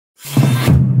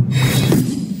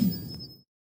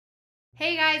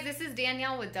Hey guys, this is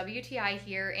Danielle with WTI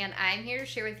here, and I'm here to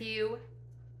share with you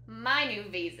my new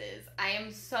vases. I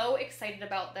am so excited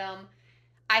about them.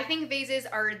 I think vases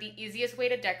are the easiest way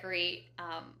to decorate,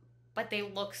 but they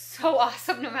look so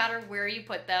awesome no matter where you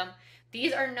put them.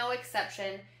 These are no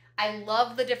exception. I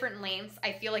love the different lengths.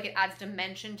 I feel like it adds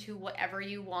dimension to whatever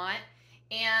you want,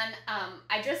 and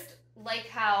I just like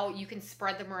how you can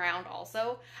spread them around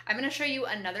also. I'm going to show you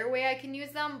another way I can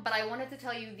use them, but I wanted to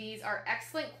tell you these are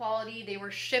excellent quality. They were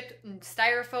shipped in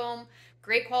styrofoam,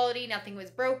 great quality, nothing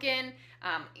was broken.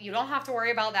 You don't have to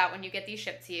worry about that when you get these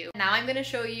shipped to you. Now I'm going to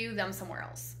show you them somewhere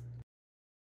else.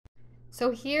 So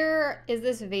here is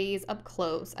this vase up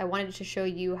close. I wanted to show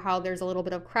you how there's a little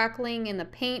bit of crackling in the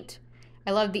paint.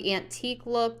 I love the antique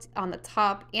look on the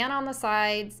top and on the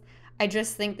sides. I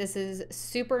just think this is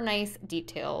super nice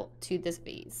detail to this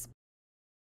vase.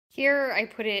 Here I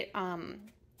put it on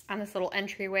this little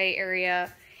entryway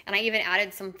area, and I even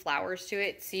added some flowers to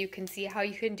it so you can see how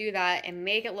you can do that and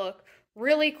make it look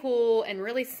really cool and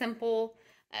really simple.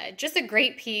 Just a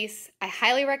great piece. I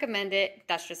highly recommend it.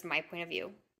 That's just my point of view.